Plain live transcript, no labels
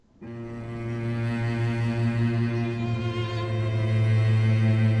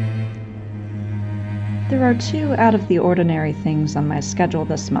There are two out-of-the-ordinary things on my schedule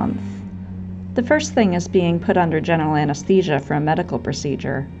this month. The first thing is being put under general anesthesia for a medical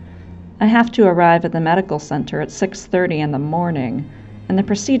procedure. I have to arrive at the medical center at 6:30 in the morning, and the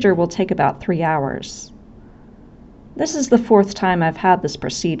procedure will take about 3 hours. This is the fourth time I've had this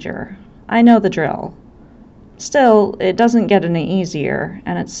procedure. I know the drill. Still, it doesn't get any easier,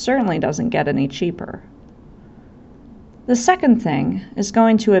 and it certainly doesn't get any cheaper. The second thing is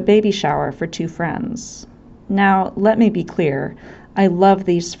going to a baby shower for 2 friends. Now, let me be clear, I love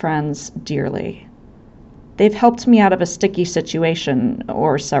these friends dearly. They've helped me out of a sticky situation,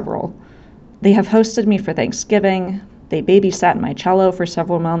 or several. They have hosted me for Thanksgiving, they babysat my cello for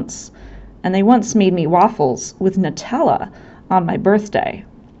several months, and they once made me waffles with Nutella on my birthday.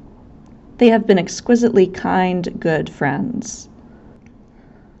 They have been exquisitely kind, good friends.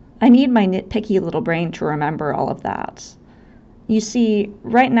 I need my nitpicky little brain to remember all of that. You see,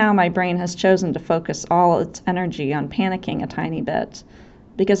 right now my brain has chosen to focus all its energy on panicking a tiny bit,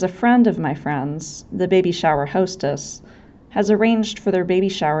 because a friend of my friends, the baby shower hostess, has arranged for their baby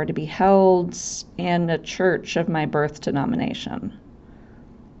shower to be held in a church of my birth denomination.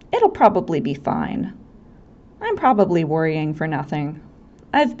 It'll probably be fine. I'm probably worrying for nothing.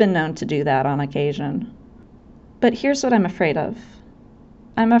 I've been known to do that on occasion. But here's what I'm afraid of.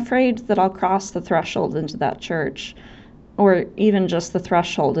 I'm afraid that I'll cross the threshold into that church, or even just the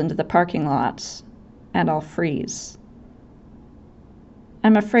threshold into the parking lot, and I'll freeze.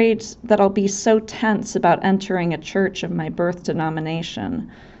 I'm afraid that I'll be so tense about entering a church of my birth denomination,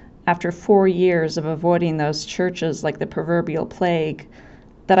 after 4 years of avoiding those churches like the proverbial plague,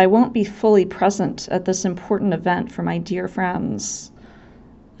 that I won't be fully present at this important event for my dear friends.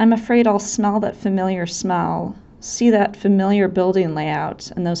 I'm afraid I'll smell that familiar smell, see that familiar building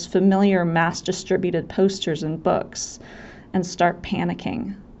layout and those familiar mass-distributed posters and books, and start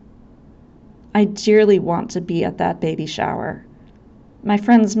panicking. I dearly want to be at that baby shower. My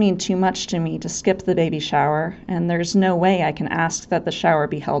friends mean too much to me to skip the baby shower, and there's no way I can ask that the shower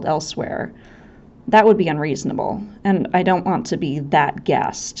be held elsewhere. That would be unreasonable, and I don't want to be that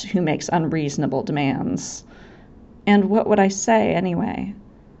guest who makes unreasonable demands. And what would I say anyway?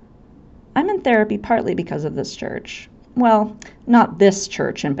 I'm in therapy partly because of this church. Well, not this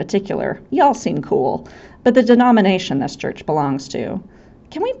church in particular. Y'all seem cool. But the denomination this church belongs to.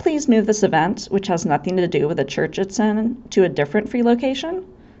 Can we please move this event, which has nothing to do with the church it's in, to a different free location?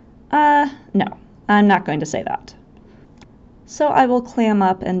 No, I'm not going to say that. So I will clam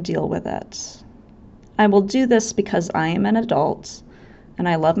up and deal with it. I will do this because I am an adult, and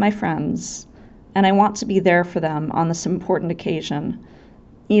I love my friends, and I want to be there for them on this important occasion,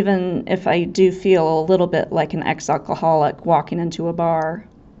 even if I do feel a little bit like an ex-alcoholic walking into a bar.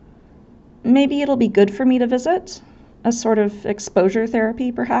 Maybe it'll be good for me to visit, a sort of exposure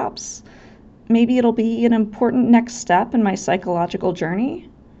therapy perhaps. Maybe it'll be an important next step in my psychological journey.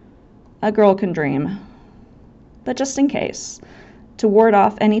 A girl can dream. But just in case, to ward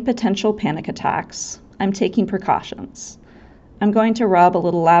off any potential panic attacks, I'm taking precautions. I'm going to rub a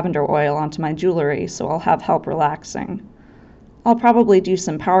little lavender oil onto my jewelry so I'll have help relaxing. I'll probably do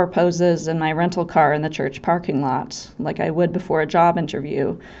some power poses in my rental car in the church parking lot, like I would before a job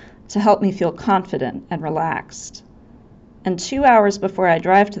interview, to help me feel confident and relaxed. And 2 hours before I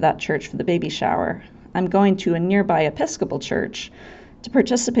drive to that church for the baby shower, I'm going to a nearby Episcopal church to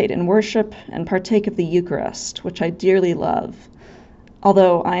participate in worship and partake of the Eucharist, which I dearly love,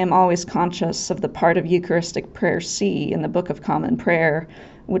 although I am always conscious of the part of Eucharistic prayer C in the Book of Common Prayer,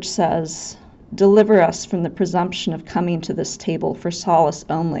 which says, "Deliver us from the presumption of coming to this table for solace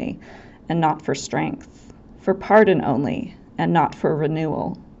only, and not for strength, for pardon only, and not for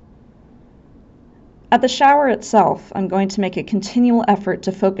renewal." At the shower itself, I'm going to make a continual effort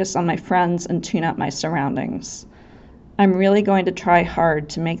to focus on my friends and tune up my surroundings. I'm really going to try hard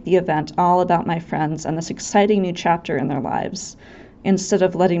to make the event all about my friends and this exciting new chapter in their lives, instead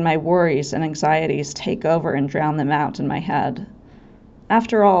of letting my worries and anxieties take over and drown them out in my head.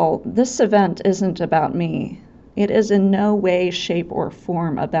 After all, this event isn't about me. It is in no way, shape, or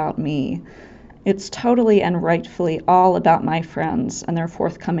form about me. It's totally and rightfully all about my friends and their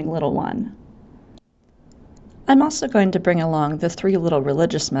forthcoming little one. I'm also going to bring along the 3 little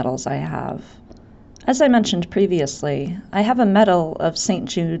religious medals I have. As I mentioned previously, I have a medal of St.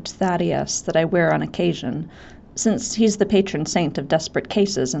 Jude Thaddeus that I wear on occasion, since he's the patron saint of desperate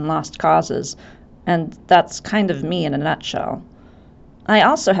cases and lost causes, and that's kind of me in a nutshell. I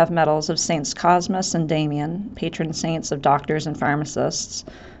also have medals of Saints Cosmas and Damian, patron saints of doctors and pharmacists,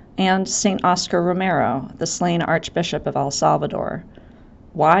 and St. Oscar Romero, the slain Archbishop of El Salvador.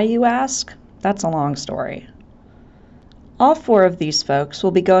 Why, you ask? That's a long story. All 4 of these folks will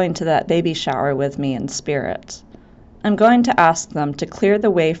be going to that baby shower with me in spirit. I'm going to ask them to clear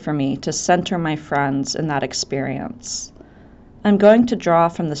the way for me to center my friends in that experience. I'm going to draw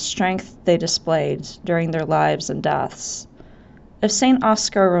from the strength they displayed during their lives and deaths. If St.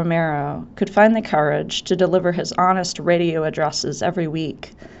 Oscar Romero could find the courage to deliver his honest radio addresses every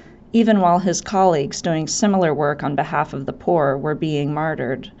week, even while his colleagues doing similar work on behalf of the poor were being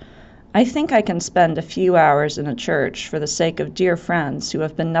martyred, I think I can spend a few hours in a church for the sake of dear friends who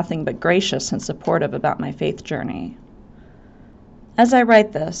have been nothing but gracious and supportive about my faith journey. As I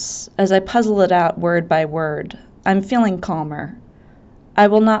write this, as I puzzle it out word by word, I'm feeling calmer. I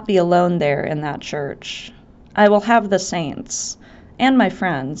will not be alone there in that church. I will have the saints, and my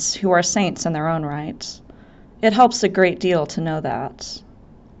friends, who are saints in their own right. It helps a great deal to know that.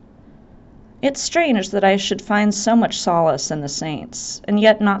 It's strange that I should find so much solace in the saints, and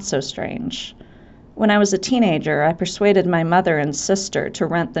yet not so strange. When I was a teenager, I persuaded my mother and sister to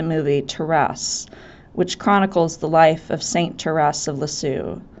rent the movie Thérèse, which chronicles the life of Saint Thérèse of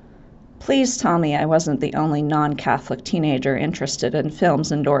Lisieux. Please tell me I wasn't the only non-Catholic teenager interested in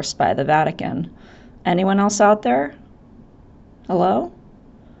films endorsed by the Vatican. Anyone else out there? Hello?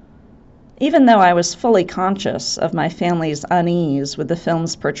 Even though I was fully conscious of my family's unease with the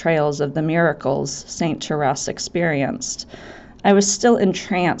film's portrayals of the miracles Saint Thérèse experienced, I was still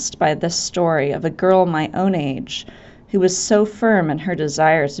entranced by this story of a girl my own age who was so firm in her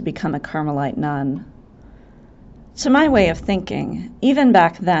desire to become a Carmelite nun. To my way of thinking, even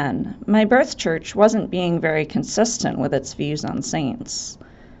back then, my birth church wasn't being very consistent with its views on saints.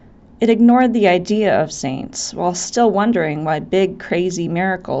 It ignored the idea of saints while still wondering why big, crazy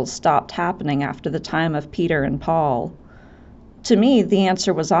miracles stopped happening after the time of Peter and Paul. To me, the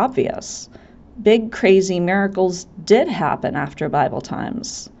answer was obvious. Big, crazy miracles did happen after Bible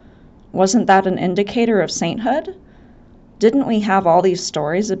times. Wasn't that an indicator of sainthood? Didn't we have all these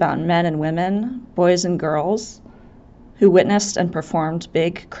stories about men and women, boys and girls, who witnessed and performed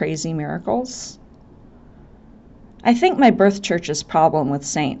big, crazy miracles? I think my birth church's problem with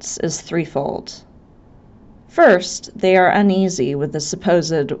saints is threefold. First, they are uneasy with the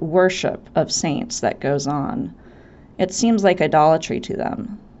supposed worship of saints that goes on. It seems like idolatry to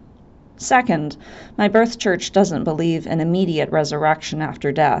them. Second, my birth church doesn't believe in immediate resurrection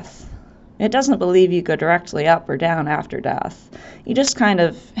after death. It doesn't believe you go directly up or down after death. You just kind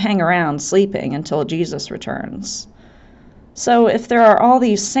of hang around sleeping until Jesus returns. So if there are all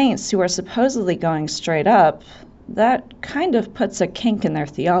these saints who are supposedly going straight up, that kind of puts a kink in their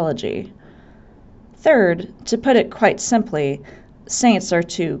theology. Third, to put it quite simply, saints are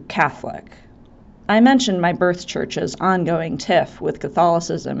too Catholic. I mentioned my birth church's ongoing tiff with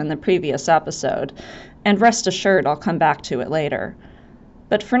Catholicism in the previous episode, and rest assured I'll come back to it later.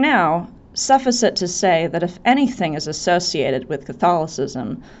 But for now, suffice it to say that if anything is associated with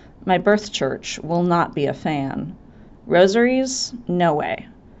Catholicism, my birth church will not be a fan. Rosaries? No way.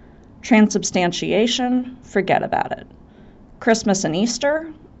 Transubstantiation? Forget about it. Christmas and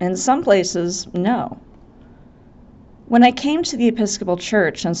Easter? In some places, no. When I came to the Episcopal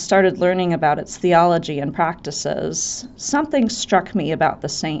Church and started learning about its theology and practices, something struck me about the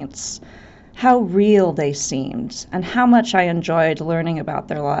saints, how real they seemed, and how much I enjoyed learning about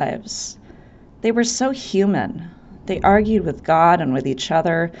their lives. They were so human. They argued with God and with each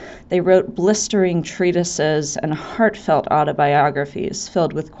other. They wrote blistering treatises and heartfelt autobiographies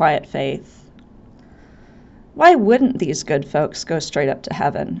filled with quiet faith. Why wouldn't these good folks go straight up to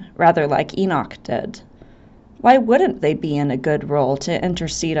heaven, rather like Enoch did? Why wouldn't they be in a good role to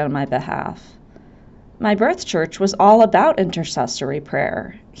intercede on my behalf? My birth church was all about intercessory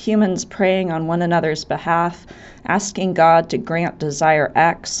prayer, humans praying on one another's behalf, asking God to grant desire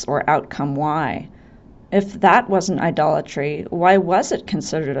X or outcome Y. If that wasn't idolatry, why was it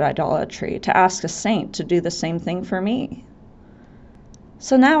considered idolatry to ask a saint to do the same thing for me?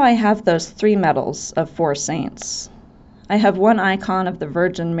 So now I have those 3 medals of 4 saints. I have one icon of the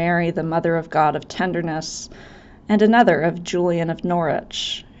Virgin Mary, the Mother of God of Tenderness, and another of Julian of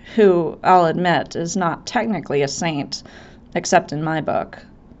Norwich, who, I'll admit, is not technically a saint, except in my book.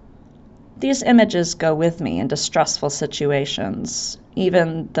 These images go with me into stressful situations,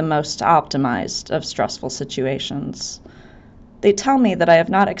 even the most optimized of stressful situations. They tell me that I have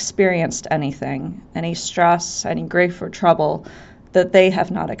not experienced anything, any stress, any grief or trouble, that they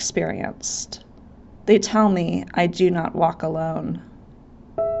have not experienced. They tell me I do not walk alone.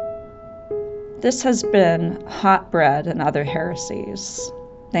 This has been Hot Bread and Other Heresies.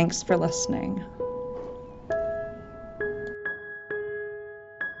 Thanks for listening.